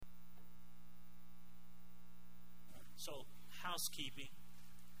So, housekeeping.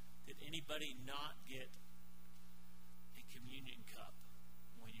 Did anybody not get a communion cup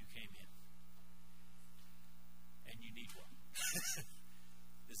when you came in? And you need one.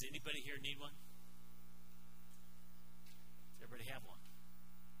 Does anybody here need one? Does everybody have one?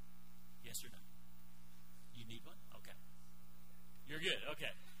 Yes or no? You need one? Okay. You're good.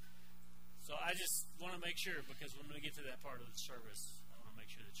 Okay. So I just want to make sure, because when we get to that part of the service, I want to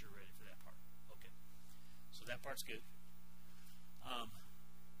make sure that you're ready for that part. Okay. So that part's good.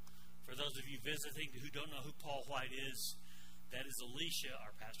 For those of you visiting who don't know who Paul White is, that is Alicia,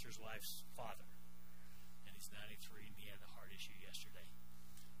 our pastor's wife's father. And he's 93, and he had a heart issue yesterday.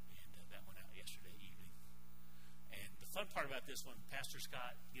 And that went out yesterday evening. And the fun part about this one, Pastor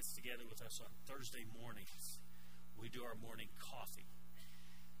Scott gets together with us on Thursday mornings. We do our morning coffee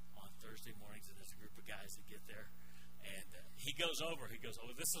on Thursday mornings, and there's a group of guys that get there. And he goes, oh,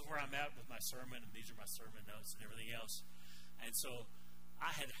 this is where I'm at with my sermon, and these are my sermon notes and everything else. And so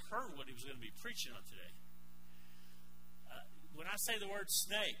I had heard what he was going to be preaching on today. When I say the word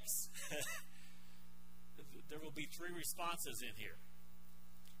snakes, there will be 3 responses in here.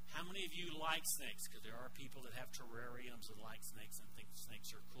 How many of you like snakes? Because there are people that have terrariums and like snakes and think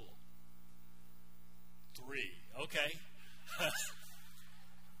snakes are cool. 3. Okay.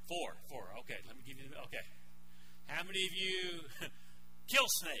 4. Okay, let me give you. Okay. How many of you kill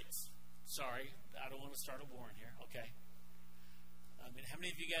snakes? Sorry, I don't want to start a war in here. Okay. How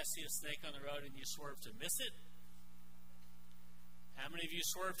many of you guys see a snake on the road and you swerve to miss it? How many of you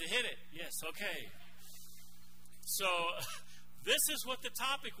swerve to hit it? Yes, okay. So, this is what the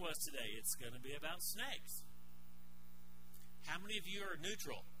topic was today. It's going to be about snakes. How many of you are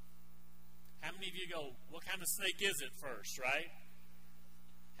neutral? How many of you go, what kind of snake is it first, right?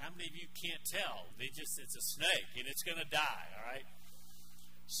 How many of you can't tell? It's a snake and it's going to die, all right?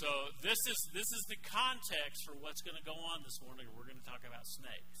 So this is the context for what's going to go on this morning. We're going to talk about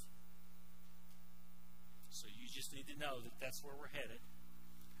snakes. So you just need to know that that's where we're headed.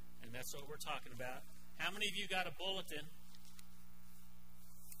 And that's what we're talking about. How many of you got a bulletin?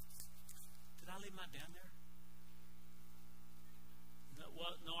 Did I leave mine down there?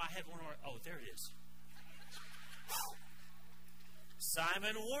 No, I had one more. Oh, there it is.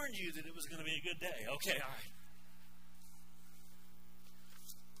 Simon warned you that it was going to be a good day. Okay, all right.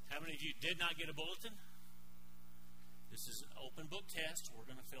 How many of you did not get a bulletin? This is an open book test. We're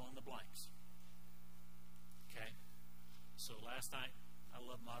going to fill in the blanks. Okay? So last night, I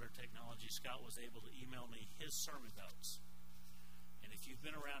love modern technology. Scott was able to email me his sermon notes. And if you've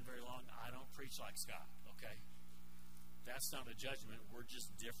been around very long, I don't preach like Scott. Okay? That's not a judgment. We're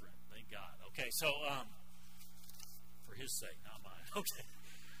just different. Thank God. Okay, so for his sake, not mine. Okay.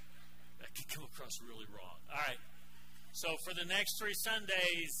 That could come across really wrong. All right. So for the next 3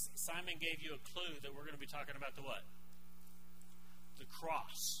 Sundays, Simon gave you a clue that we're going to be talking about the what? The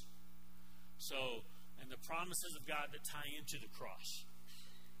cross. So, and the promises of God that tie into the cross.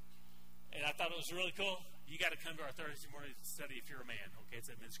 And I thought it was really cool. You got to come to our Thursday morning study if you're a man. Okay, it's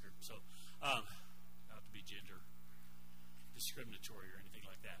a men's group. So, not to be gender discriminatory or anything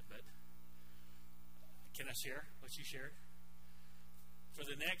like that, but can I share what you shared? For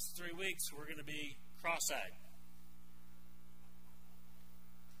the next 3 weeks, we're going to be cross-eyed.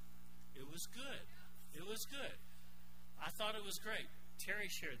 It was good. It was good. I thought it was great. Terry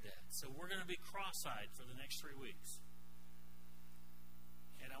shared that. So we're going to be cross-eyed for the next 3 weeks.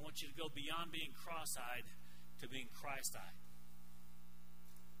 And I want you to go beyond being cross-eyed to being Christ-eyed.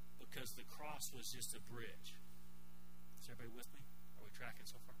 Because the cross was just a bridge. Is everybody with me? Are we tracking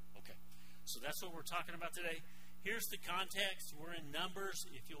so far? Okay. So that's what we're talking about today. Here's the context. We're in Numbers.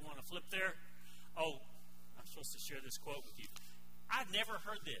 If you'll want to flip there. Oh, I'm supposed to share this quote with you. I've never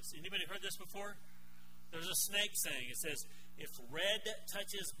heard this. Anybody heard this before? There's a snake saying. It says, if red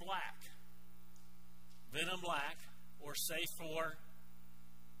touches black, venom black, or safe for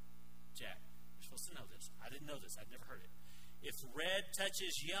Jack. You're supposed to know this. I didn't know this. I'd never heard it. If red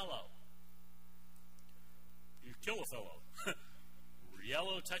touches yellow, you kill a fellow.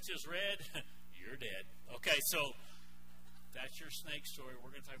 Yellow touches red, you're dead. Okay, so that's your snake story. We're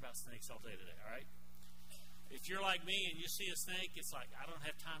going to talk about snakes all day today, all right? If you're like me and you see a snake, it's like, I don't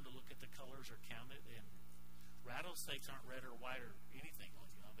have time to look at the colors or count it. And rattlesnakes aren't red or white or anything.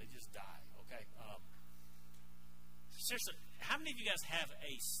 They just die, okay? Seriously, how many of you guys have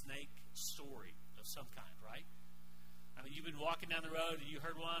a snake story of some kind, right? I mean, you've been walking down the road and you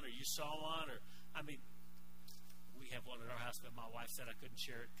heard one or you saw one. We have one at our house, but my wife said I couldn't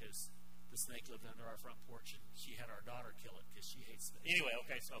share it because the snake lived under our front porch and she had our daughter kill it because she hates snakes. Anyway,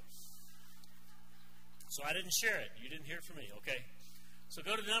 okay, so I didn't share it. You didn't hear it from me, okay? So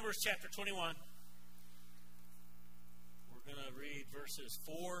go to Numbers chapter 21. going to read verses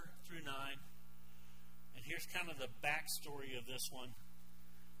 4 through 9. And here's kind of the backstory of this one.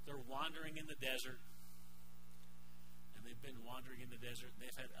 They're wandering in the desert. And they've been wandering in the desert. And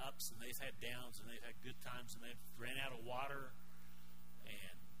they've had ups and they've had downs and they've had good times. And they've ran out of water.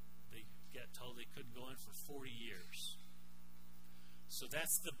 And they got told they couldn't go in for 40 years. So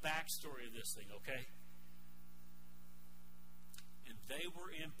that's the backstory of this thing, okay? And they were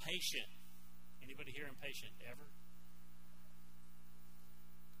impatient. Anybody here impatient ever?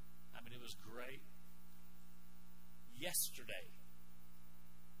 I mean, it was great. Yesterday,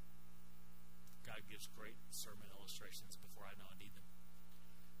 God gives great sermon illustrations before I know I need them.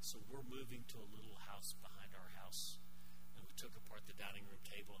 So we're moving to a little house behind our house, and we took apart the dining room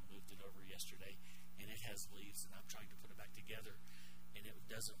table and moved it over yesterday, and it has leaves, and I'm trying to put it back together, and it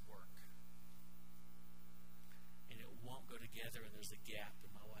doesn't work. And it won't go together, and there's a gap,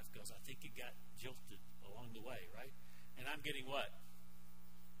 and my wife goes, I think it got jilted along the way, right? And I'm getting what?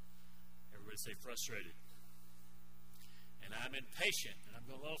 Everybody say frustrated. And I'm impatient. And I'm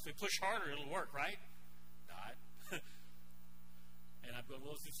going, well, if we push harder, it'll work, right? Not. And I'm going,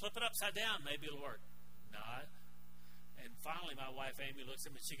 well, if we flip it upside down, maybe it'll work. Not. And finally, my wife, Amy, looks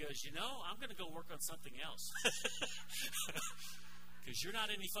at me and she goes, you know, I'm going to go work on something else. Because you're not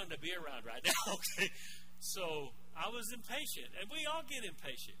any fun to be around right now, okay? So I was impatient. And we all get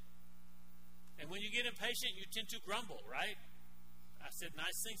impatient. And when you get impatient, you tend to grumble, right? I said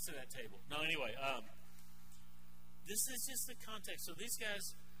nice things to that table. No, anyway, this is just the context. So these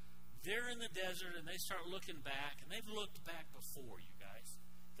guys, they're in the desert and they start looking back, and they've looked back before, you guys.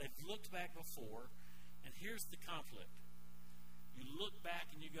 They've looked back before, and here's the conflict. You look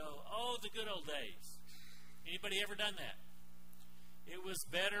back and you go, oh, the good old days. Anybody ever done that? It was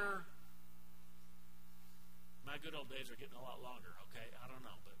better. My good old days are getting a lot longer, okay? I don't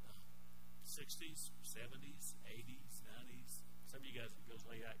know, but 60s, 70s, 80s, 90s. Some of you guys, it goes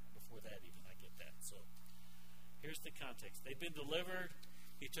way back before that even. I get that. So here's the context. They've been delivered.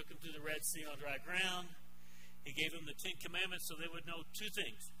 He took them through the Red Sea on dry ground. He gave them the 10 Commandments so they would know two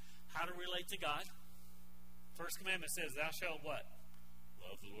things. How to relate to God. First commandment says, thou shalt what?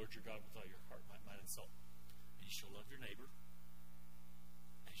 Love the Lord your God with all your heart, mind, and soul. And you shall love your neighbor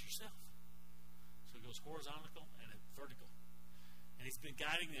as yourself. So it goes horizontal and vertical. And he's been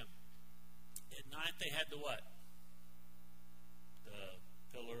guiding them. At night they had the what? The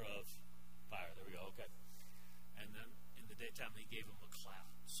pillar of fire. There we go. Okay. And then in the daytime, he gave them a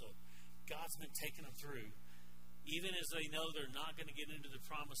cloud. So God's been taking them through, even as they know they're not going to get into the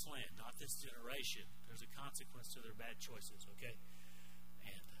promised land. Not this generation. There's a consequence to their bad choices, okay?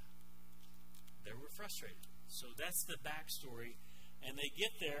 And they were frustrated. So that's the backstory. And they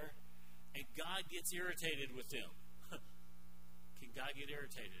get there, and God gets irritated with them. Can God get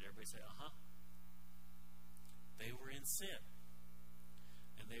irritated? Everybody say, uh-huh. They were in sin.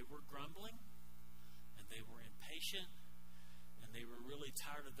 And they were grumbling, and they were impatient, and they were really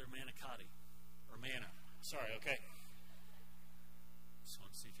tired of their manicotti, or manna. Sorry, okay? Just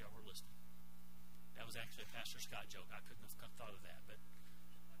want to see if y'all were listening. That was actually a Pastor Scott joke. I couldn't have thought of that, but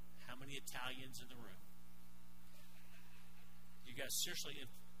how many Italians in the room? You guys, seriously,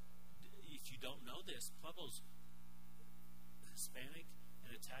 if you don't know this, Pueblo's Hispanic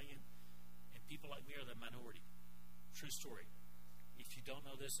and Italian, and people like me are the minority. True story. If you don't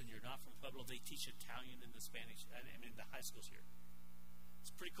know this and you're not from Pueblo, they teach Italian in the Spanish, I mean, the high schools here.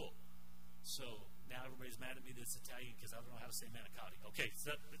 It's pretty cool. So now everybody's mad at me that it's Italian because I don't know how to say manicotti. Okay,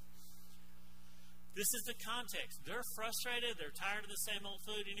 so this is the context. They're frustrated. They're tired of the same old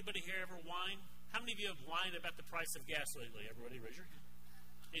food. Anybody here ever whine? How many of you have whined about the price of gas lately? Everybody raise your hand.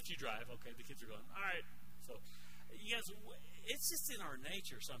 If you drive, okay, the kids are going, all right. So you guys, it's just in our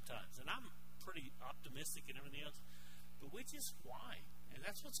nature sometimes. And I'm pretty optimistic and everything else. But we just whine. And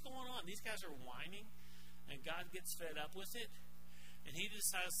that's what's going on. These guys are whining, and God gets fed up with it. And he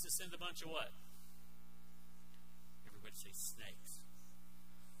decides to send a bunch of what? Everybody say snakes.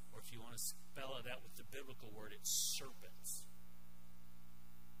 Or if you want to spell it out with the biblical word, it's serpents.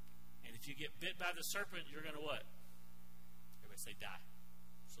 And if you get bit by the serpent, you're going to what? Everybody say die.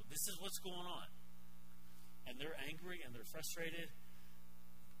 So this is what's going on. And they're angry and they're frustrated.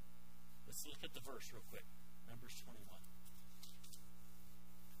 Let's look at the verse real quick. Numbers 21.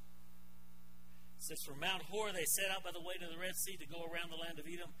 It says, from Mount Hor they set out by the way to the Red Sea to go around the land of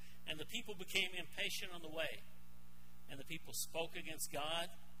Edom, and the people became impatient on the way. And the people spoke against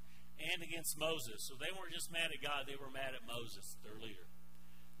God and against Moses. So they weren't just mad at God, they were mad at Moses, their leader.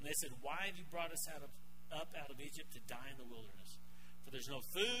 And they said, why have you brought us up out of Egypt to die in the wilderness? For there's no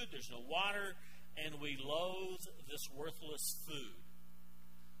food, there's no water, and we loathe this worthless food.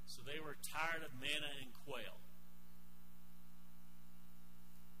 So they were tired of manna and quail.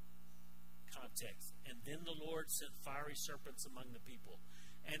 Context. And then the Lord sent fiery serpents among the people,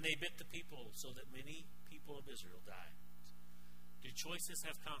 and they bit the people so that many people of Israel died. Do choices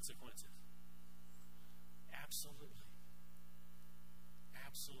have consequences? Absolutely.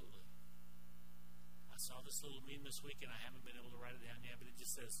 Absolutely. I saw this little meme this week, and I haven't been able to write it down yet, but it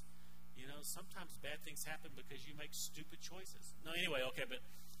just says, sometimes bad things happen because you make stupid choices. No, anyway, okay, but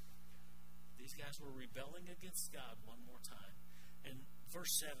these guys were rebelling against God one more time. And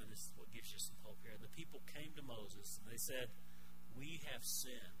verse 7 is what gives you some hope here. The people came to Moses, and they said, "We have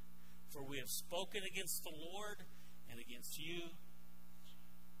sinned, for we have spoken against the Lord and against you.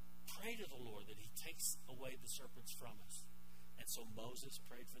 Pray to the Lord that he takes away the serpents from us." And so Moses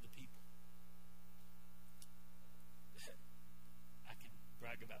prayed for the people. I can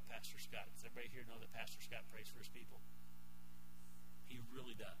brag about Pastor Scott. Does everybody here know that Pastor Scott prays for his people? He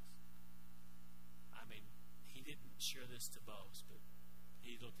really does. I mean, he didn't share this to boast, but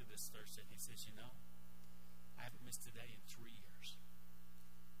he looked at this Thursday and he says, I haven't missed a day in 3 years.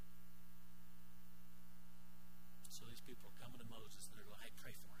 So these people are coming to Moses and they're going, "Hey,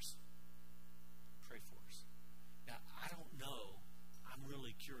 pray for us. Pray for us." Now, I don't know. I'm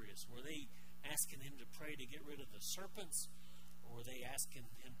really curious. Were they asking him to pray to get rid of the serpents, or were they asking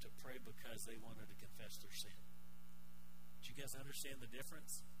him to pray because they wanted to confess their sin? Do you guys understand the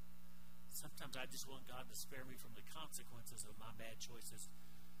difference? Sometimes I just want God to spare me from the consequences of my bad choices.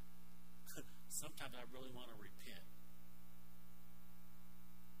 Sometimes I really want to repent.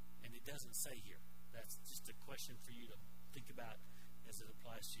 And it doesn't say here. That's just a question for you to think about as it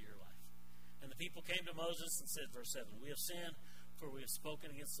applies to your life. And the people came to Moses and said, verse 7, "We have sinned, for we have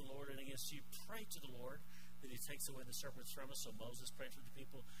spoken against the Lord and against you. Pray to the Lord that he takes away the serpents from us." So Moses prayed for the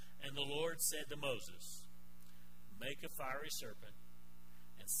people. And the Lord said to Moses, "Make a fiery serpent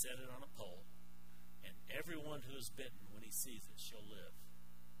and set it on a pole, and everyone who is bitten when he sees it shall live."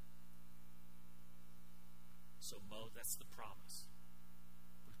 So that's the promise.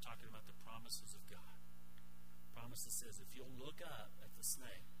 We're talking about the promises of God. Promises says, if you'll look up at the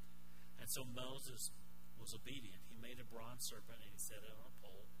snake. And so Moses was obedient. He made a bronze serpent and he set it on a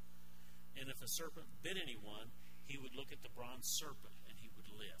pole. And if a serpent bit anyone, he would look at the bronze serpent and he would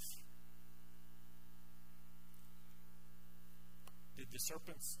live. Did the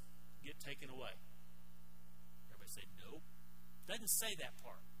serpents get taken away? Everybody say no. Doesn't say that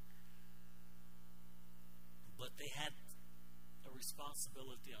part. But they had a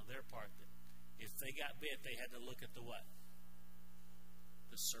responsibility on their part that if they got bit, they had to look at the what?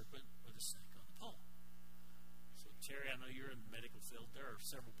 The serpent or the snake on the pole. So Terry, I know you're in the medical field. There are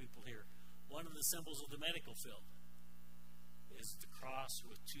several people here. One of the symbols of the medical field is the cross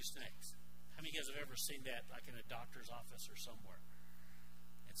with two snakes. How many of you guys have ever seen that like in a doctor's office or somewhere?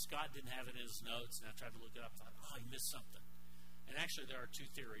 And Scott didn't have it in his notes, and I tried to look it up. I thought, he missed something. And actually, there are two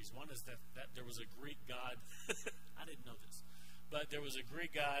theories. One is that there was a Greek god. I didn't know this. But there was a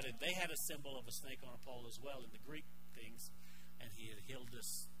Greek god, and they had a symbol of a snake on a pole as well in the Greek things. And he had healed a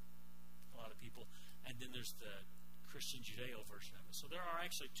lot of people. And then there's the Christian Judeo version of it. So there are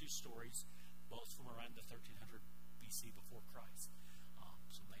actually two stories, both from around the 1300 BC before Christ.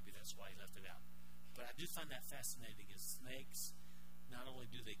 So maybe that's why he left it out. But I do find that fascinating, is snakes, not only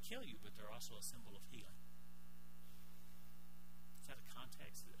do they kill you, but they're also a symbol of healing. Is that a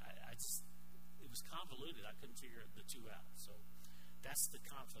context? It was convoluted. I couldn't figure the two out. So that's the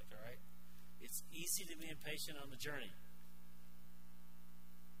conflict, all right? It's easy to be impatient on the journey.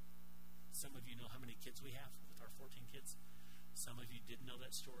 Some of you know how many kids we have with our 14 kids. Some of you didn't know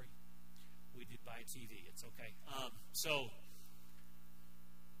that story. We did buy TV. It's okay. So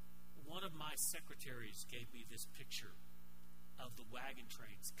one of my secretaries gave me this picture of the wagon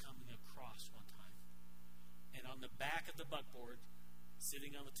trains coming across one time. And on the back of the buckboard,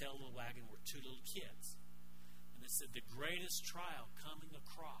 sitting on the tail of the wagon, were two little kids. And it said, "The greatest trial coming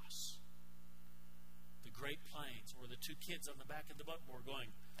across the Great Plains," were the two kids on the back of the buckboard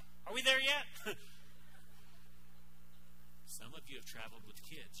going, "Are we there yet?" Some of you have traveled with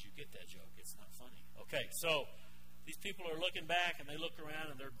kids. You get that joke. It's not funny. Okay, so these people are looking back, and they look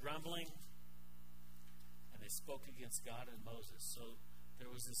around, and they're grumbling. And they spoke against God and Moses. So there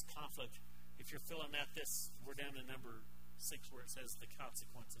was this conflict. If you're filling out this, we're down to number 6 where it says the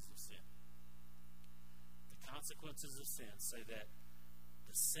consequences of sin. The consequences of sin say that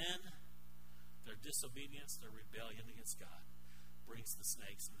the sin, their disobedience, their rebellion against God brings the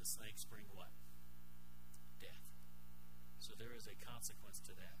snakes, and the snakes bring what? Death. So there is a consequence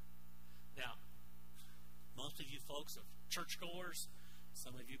to that. Now, most of you folks are churchgoers.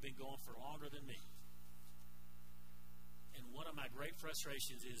 Some of you have been going for longer than me. And one of my great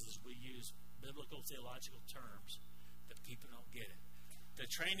frustrations is we use biblical theological terms that people don't get it. The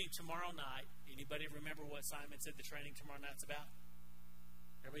training tomorrow night, anybody remember what Simon said the training tomorrow night's about?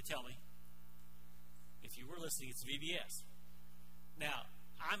 Everybody tell me. If you were listening, it's VBS. Now,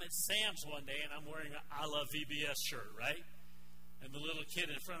 I'm at Sam's one day, and I'm wearing an I Love VBS shirt, right? And the little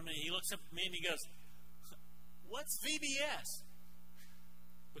kid in front of me, he looks up at me and he goes, "What's VBS?"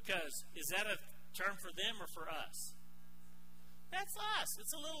 Because, is that a term for them or for us? That's us.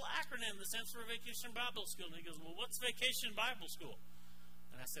 It's a little acronym that stands for Vacation Bible School. And he goes, "Well, what's Vacation Bible School?"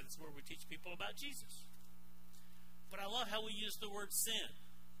 And I said, "It's where we teach people about Jesus." But I love how we use the word sin.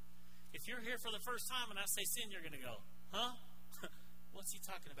 If you're here for the first time and I say sin, you're going to go, "Huh? What's he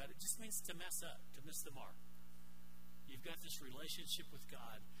talking about?" It just means to mess up, to miss the mark. You've got this relationship with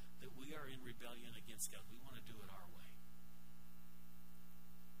God that we are in rebellion against God. We want to do it our way.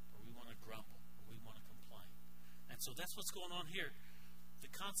 Or we want to grumble. Or we want to complain. And so that's what's going on here. The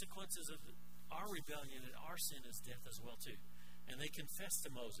consequences of our rebellion and our sin is death as well too. And they confess to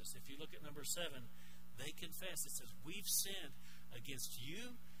Moses. If you look at number 7, they confess. It says, "We've sinned against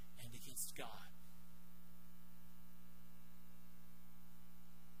you and against God."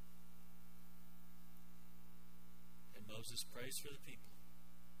 And Moses prays for the people.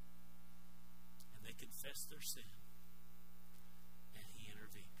 And they confess their sin. And he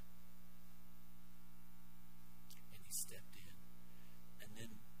intervened. And he stepped in. And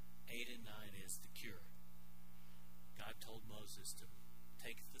then 8 and 9 is the cure. God told Moses to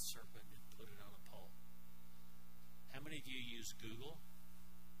take the serpent and put it on a pole. How many of you use Google?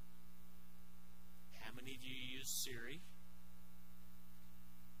 How many of you use Siri?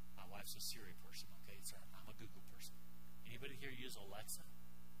 My wife's a Siri person, okay? I'm a Google person. Anybody here use Alexa?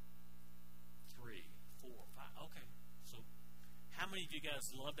 3, 4, 5. Okay. So how many of you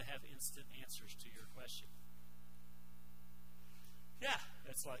guys love to have instant answers to your question? Yeah.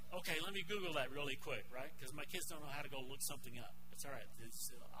 It's like, okay, let me Google that really quick, right? Because my kids don't know how to go look something up. It's all right.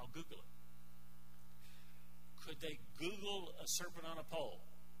 I'll Google it. Could they Google a serpent on a pole?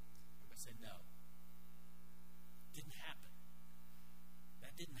 Everybody say no. Didn't happen.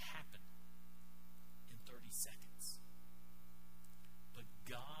 That didn't happen in 30 seconds. But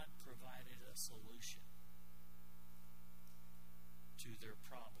God provided a solution to their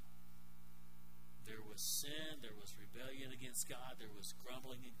problem. There was sin, there was rebellion against God, there was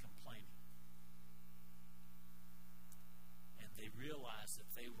grumbling and complaining. And they realized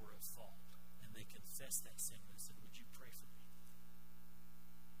that they were at fault. And they confessed that sin and said, "Would you pray for me?"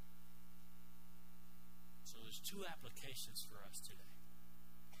 So there's 2 applications for us today.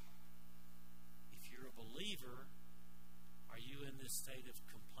 If you're a believer, are you in this state of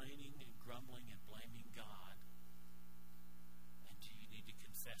complaining and grumbling and blaming God? And do you need to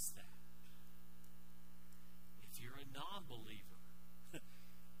confess that? If you're a non-believer,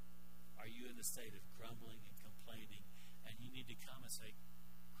 are you in the state of grumbling and complaining? And you need to come and say,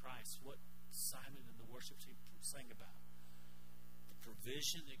 "Christ," what Simon and the worship team sang about, the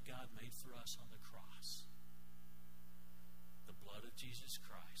provision that God made for us on the cross, the blood of Jesus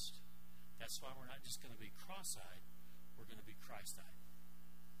Christ. That's why we're not just going to be cross-eyed, we're going to be Christ-eyed.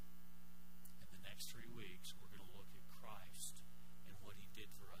 In the next 3 weeks, we're going to look at Christ and what he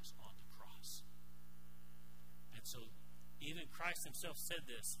did for us on the cross. And so, even Christ himself said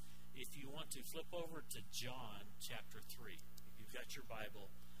this. If you want to flip over to John chapter 3, if you've got your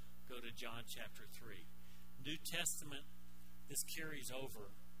Bible, go to John chapter 3. New Testament, this carries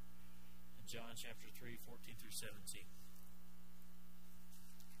over in John chapter 3, 14 through 17.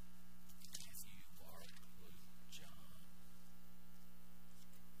 Matthew, Mark, Luke, John.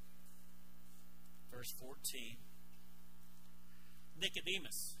 Verse 14.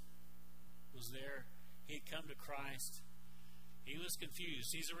 Nicodemus was there. He'd come to Christ. He was confused.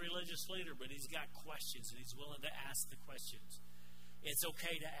 He's a religious leader, but he's got questions, and he's willing to ask the questions. It's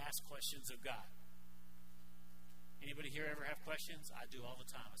okay to ask questions of God. Anybody here ever have questions? I do all the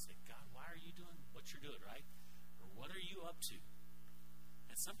time. I say, "God, why are you doing what you're doing, right? Or what are you up to?"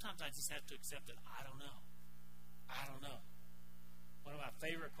 And sometimes I just have to accept that I don't know. I don't know. One of my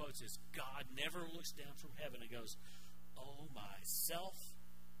favorite quotes is, "God never looks down from heaven and goes, 'Oh, myself.'"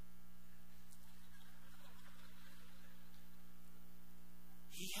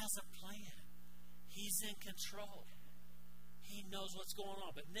 He has a plan. He's in control. He knows what's going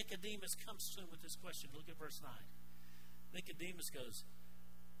on. But Nicodemus comes to him with this question. Look at verse 9. Nicodemus goes,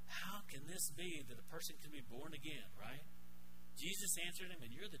 "How can this be that a person can be born again?" Right? Jesus answered him,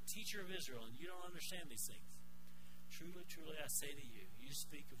 "And you're the teacher of Israel, and you don't understand these things. Truly, truly, I say to you, we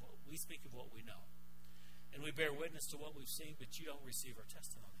speak of what we know. And we bear witness to what we've seen, but you don't receive our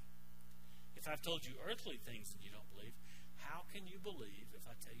testimony. If I've told you earthly things and you don't believe, how can you believe if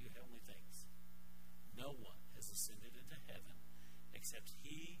I tell you heavenly things? No one has ascended into heaven except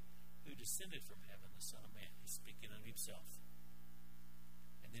he who descended from heaven, the Son of Man. He's speaking of himself.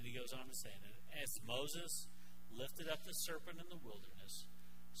 And then he goes on to say, as Moses lifted up the serpent in the wilderness,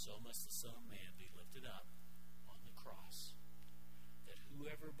 so must the Son of Man be lifted up on the cross, that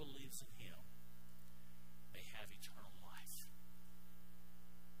whoever believes in him may have eternal life.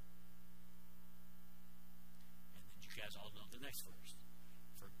 And then you guys all know the next verse.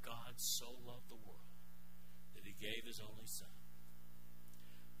 For God so loved the world that he gave his only Son,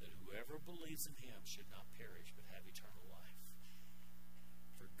 that whoever believes in him should not perish but have eternal life.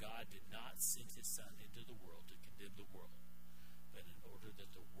 For God did not send his Son into the world to condemn the world, but in order that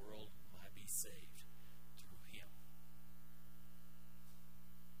the world might be saved through him.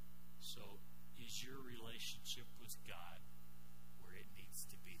 So, is your relationship with God where it needs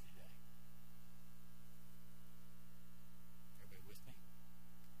to be today? Everybody with me?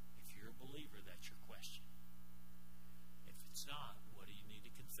 If you're a believer, that's your question. If it's not, what do you need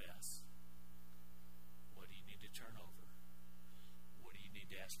to confess? What do you need to turn over? What do you need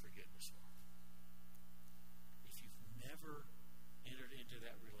to ask forgiveness for? If you've never entered into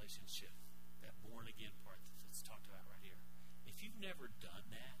that relationship, that born-again part that's talked about right here, if you've never done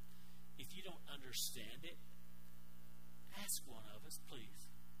that, if you don't understand it, ask one of us, please,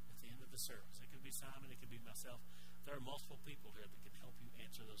 at the end of the service. It could be Simon, it could be myself. There are multiple people here that can help you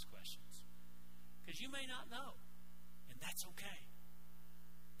answer those questions. Because you may not know, and that's okay.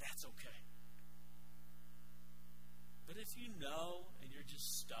 That's okay. But if you know and you're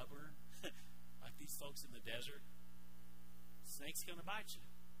just stubborn, like these folks in the desert, snake's going to bite you.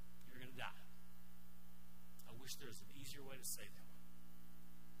 You're going to die. I wish there was an easier way to say that one.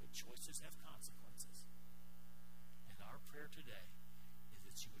 But choices have consequences. And our prayer today is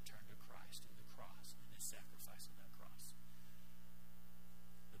that you would turn to Christ and the cross and his sacrifice on that cross.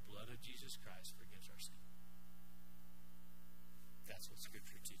 The blood of Jesus Christ forgives our sin. That's what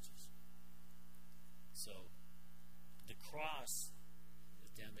Scripture teaches. So, the cross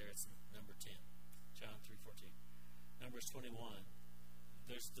is down there. It's number 10. John 3:14. Numbers 21.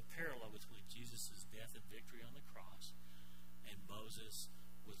 There's the parallel between Jesus' death and victory on the cross and Moses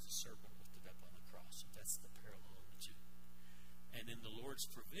with the serpent lifted up on the cross. So that's the parallel of the two. And in the Lord's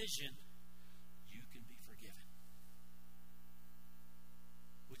provision, you can be forgiven.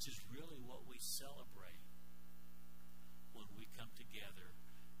 Which is really what we celebrate when we come together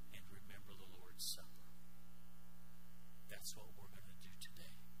and remember the Lord's Supper. That's what we're going to do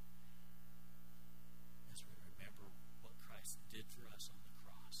today. As we remember what Christ did for us on the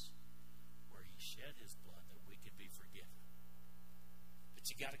cross, where he shed his blood that we could be forgiven. But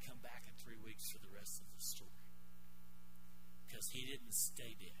you got to come back in 3 weeks for the rest of the story. Because he didn't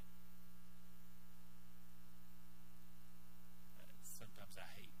stay dead. Sometimes I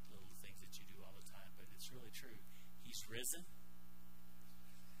hate little things that you do all the time, but it's really true. He's risen.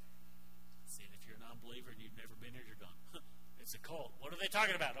 See, and if you're a non-believer and you've never been here, you're going, it's a cult. What are they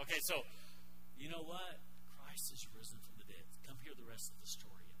talking about? Okay, so, you know what? Christ is risen from the dead. Come hear the rest of the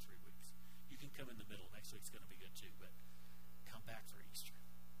story in 3 weeks. You can come in the middle. Next week's going to be good too, but come back for Easter.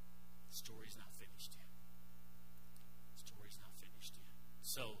 The story's not finished yet. The story's not finished yet.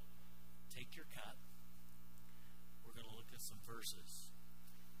 So, take your cup. We're going to look at some verses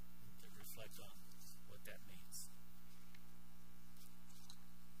that reflect on what that means.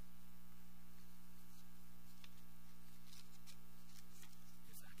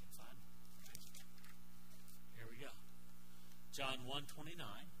 If I can find it. Right. Here we go. John 1:29.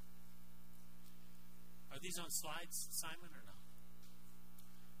 Are these on slides, Simon, or not?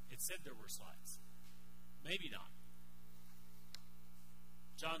 It said there were slides. Maybe not.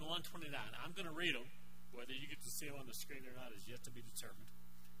 John 1:29. I'm going to read them. Whether you get to see them on the screen or not is yet to be determined.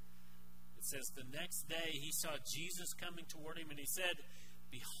 It says, the next day he saw Jesus coming toward him, and he said,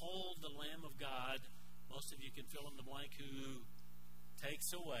 behold the Lamb of God. Most of you can fill in the blank, who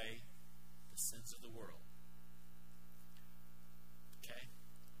takes away the sins of the world. Okay?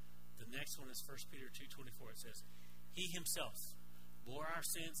 The next one is 1 Peter 2:24. It says, he himself bore our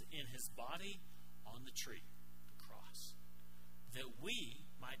sins in his body on the tree, the cross, that we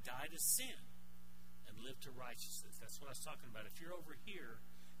might die to sin and live to righteousness. That's what I was talking about. If you're over here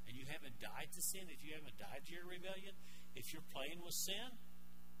and you haven't died to sin, if you haven't died to your rebellion, if you're playing with sin,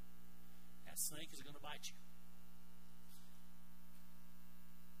 that snake is going to bite you.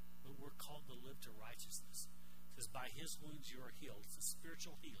 But we're called to live to righteousness. It says, by his wounds you are healed. It's a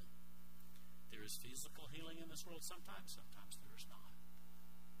spiritual healing. There is physical healing in this world sometimes there is not.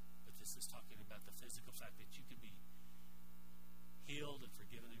 But this is talking about the physical fact that you can be healed and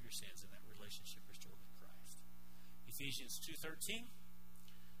forgiven of your sins, and that relationship restored with Christ. Ephesians 2:13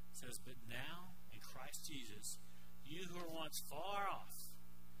 says, but now in Christ Jesus You who were once far off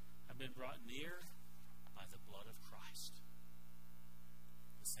have been brought near by the blood of Christ.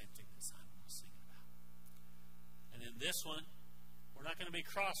 The same thing that Simon was singing about. And in this one, we're not going to be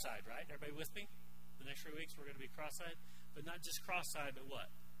cross-eyed, right? Everybody with me? The next 3 weeks we're going to be cross-eyed. But not just cross-eyed, but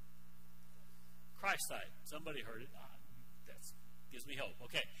what? Christ-eyed. Somebody heard it. That gives me hope.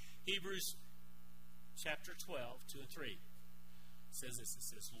 Okay. Hebrews chapter 12, 2 and 3 says this. It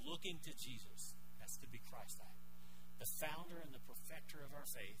says, looking to Jesus. That's to be Christ-eyed. The founder and the perfecter of our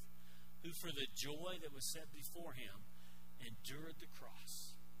faith, who for the joy that was set before him endured the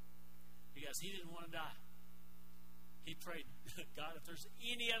cross. Because he didn't want to die. He prayed, God, if there's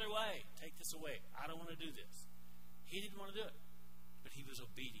any other way, take this away. I don't want to do this. He didn't want to do it. But he was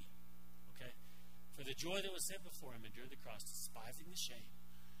obedient. Okay? For the joy that was set before him endured the cross, despising the shame,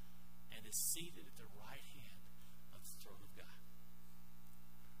 and is seated at the right hand of the throne of God.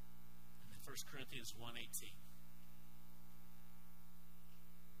 And then 1 Corinthians 1:18.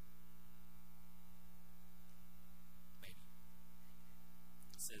 Maybe.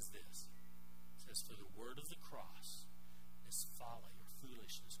 It says this. It says, for the word of the cross is folly or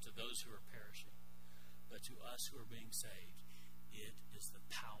foolishness to those who are perishing, but to us who are being saved, it is the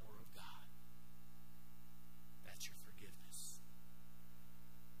power of God. That's your forgiveness.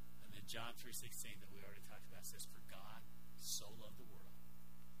 And then John 3:16 that we already talked about says, for God so loved the world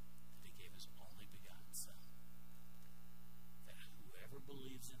that he gave his only begotten Son, that whoever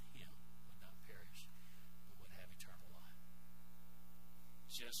believes in him would not perish, but would have eternal life.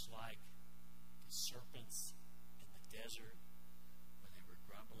 Just like the serpents in the desert, when they were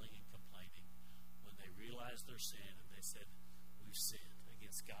grumbling and complaining, when they realized their sin and they said, we've sinned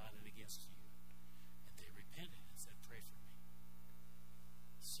against God and against you, and they repented and said, pray for me.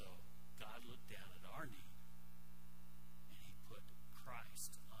 So God looked down at our need and he put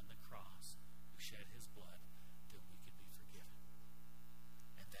Christ on the cross, who shed his blood that we could be forgiven.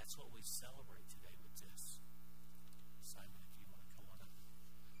 And that's what we celebrate today with this. Simon, if you want to come on up.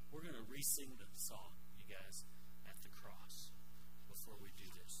 We're going to re-sing the song, you guys, at the cross before we do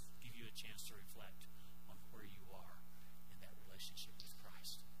this. Give you a chance to reflect on where you are in that relationship with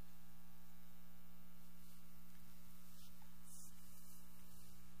Christ.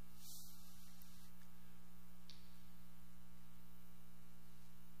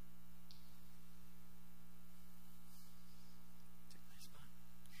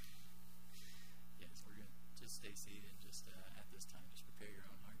 Yes, we're going to just stay seated. Just at this time, just prepare your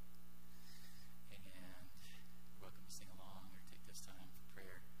own heart. And you're welcome to sing along or take this time for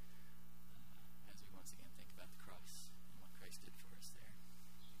prayer as we once again think about the cross and what Christ did for us there.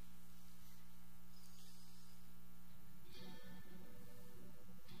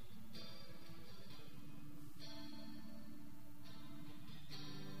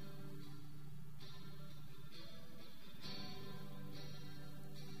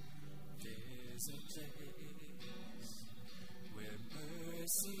 There's a place where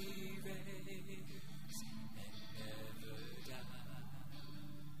mercy reigns and never dies.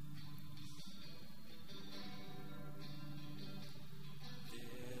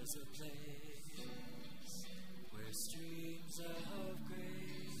 There's a place where streams of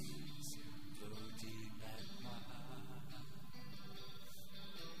grace flow deep and wide,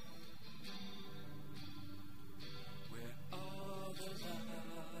 where all the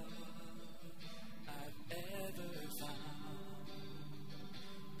love I've ever found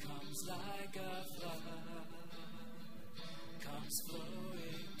comes like a flood, comes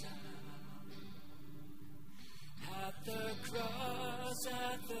flowing down. At the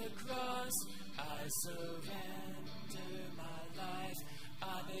cross, I surrender my life.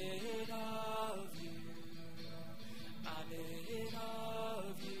 I'm in awe of you. I'm in awe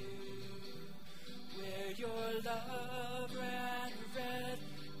of you. Where your love ran red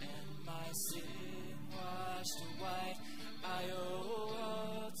and my sin washed white, I owe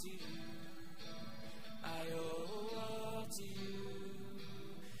all to you. I owe all to you,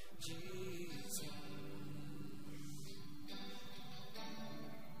 Jesus.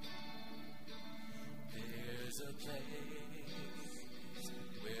 There's a place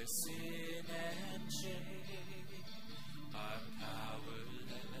where sin and shame are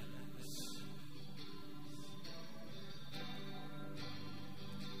powerless,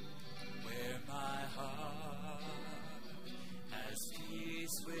 where my heart has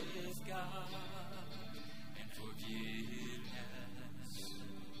peace with God and forgiveness,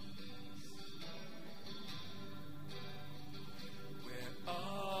 where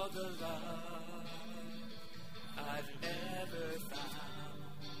all the love I've ever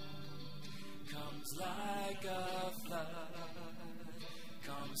found comes like a flood,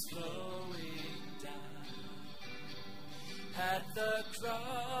 comes flowing down. At the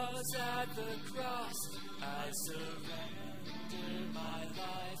cross, I surrender my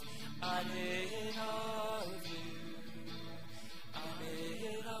life. I'm in awe of you. I'm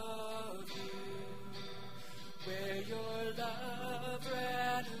in awe of you. Where your love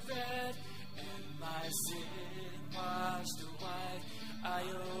ran red and my sin washed white, I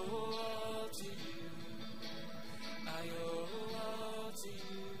owe all to you. I owe all to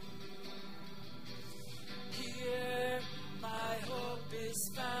you. Here my hope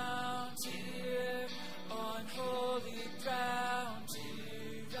is found, here on holy ground.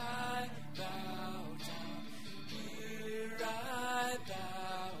 Here I bow down, here I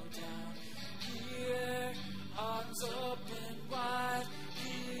bow down. Here arms open wide,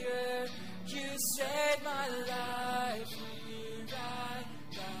 here you saved my life. Here I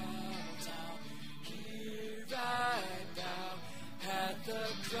bow down, here I bow. At the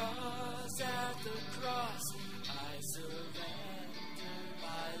cross, I surrender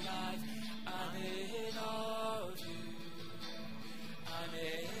my life. I'm in awe of you. I'm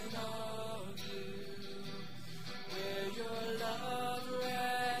in awe of you. Where your love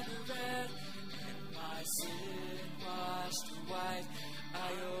ran red and my sin washed white,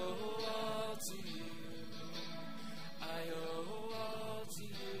 I owe all to you. I owe all to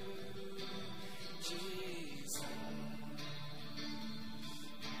you, Jesus.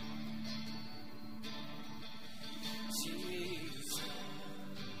 Jesus.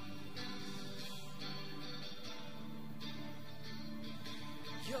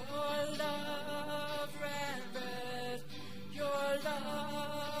 Your love ran red, your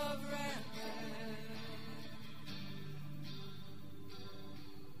love ran red.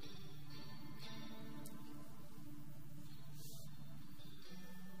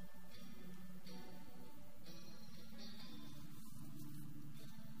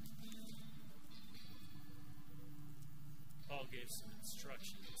 Paul gave some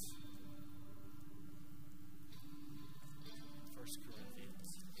instructions. 1 Corinthians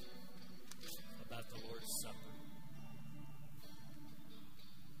about the Lord's Supper.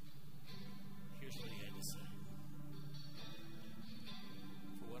 Here's what he had to say.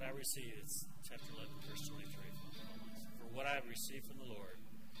 For what I received, it's chapter 11, verse 23. For what I have received from the Lord,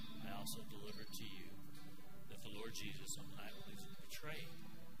 I also delivered to you, that the Lord Jesus, on the night when he was betrayed,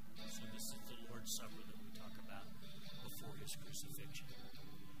 so this is the Lord's Supper that we talk about before his crucifixion.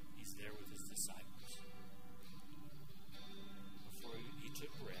 He's there with his disciples. Before he took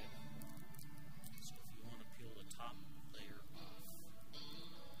bread. So if you want to peel the top layer off,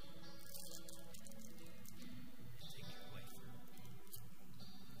 take your wafer.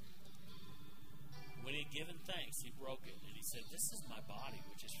 When he had given thanks, he broke it, and he said, "This is my body,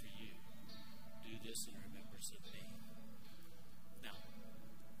 which is for you. Do this in remembrance of me." Now,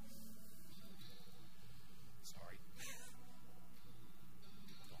 sorry.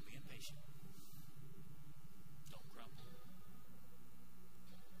 Don't be impatient. Don't grumble.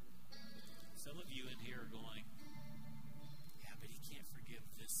 Some of you in here are going, "Yeah, but he can't forgive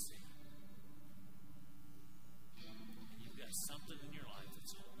this sin." And you've got something in your life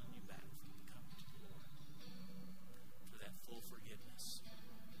that's holding you back from coming to the Lord for that full forgiveness.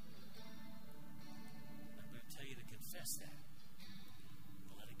 I'm going to tell you to confess that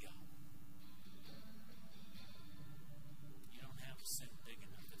and let it go. You don't have a sin big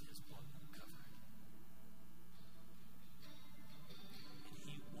enough that his blood won't cover it. And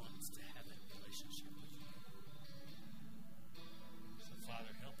he wants to have that relationship with you. So,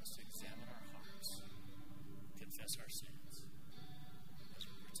 Father, help us to examine our hearts, confess our sins as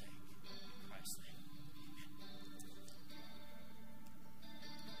we partake. In Christ's name, amen.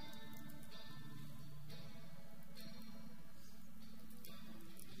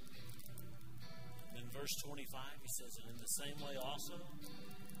 In verse 25, he says, "And in the same way also,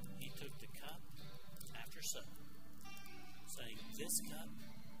 he took the cup after supper, saying, 'This cup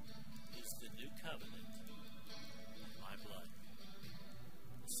is the new covenant in my blood.'"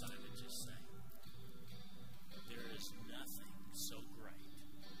 Simon just saying, there is nothing so great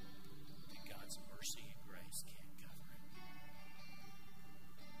that God's mercy and grace can't cover it.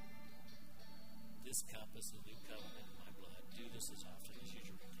 This cup is the new covenant in my blood. Do this as often as you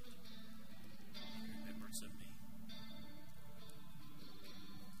drink it in remembrance of me.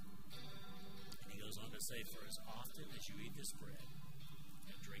 And he goes on to say, "For as often as you eat this bread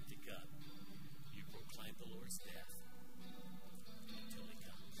and drink the cup, you proclaim the Lord's death until he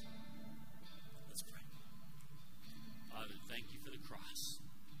comes." Let's pray. Father, thank you for the cross.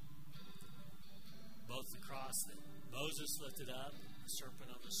 Both the cross that Moses lifted up, the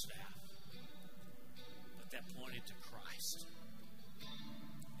serpent on the staff, but that pointed to Christ.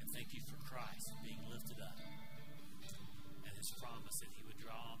 And thank you for Christ being lifted up and his promise that he would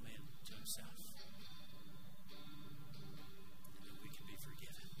draw all men to himself.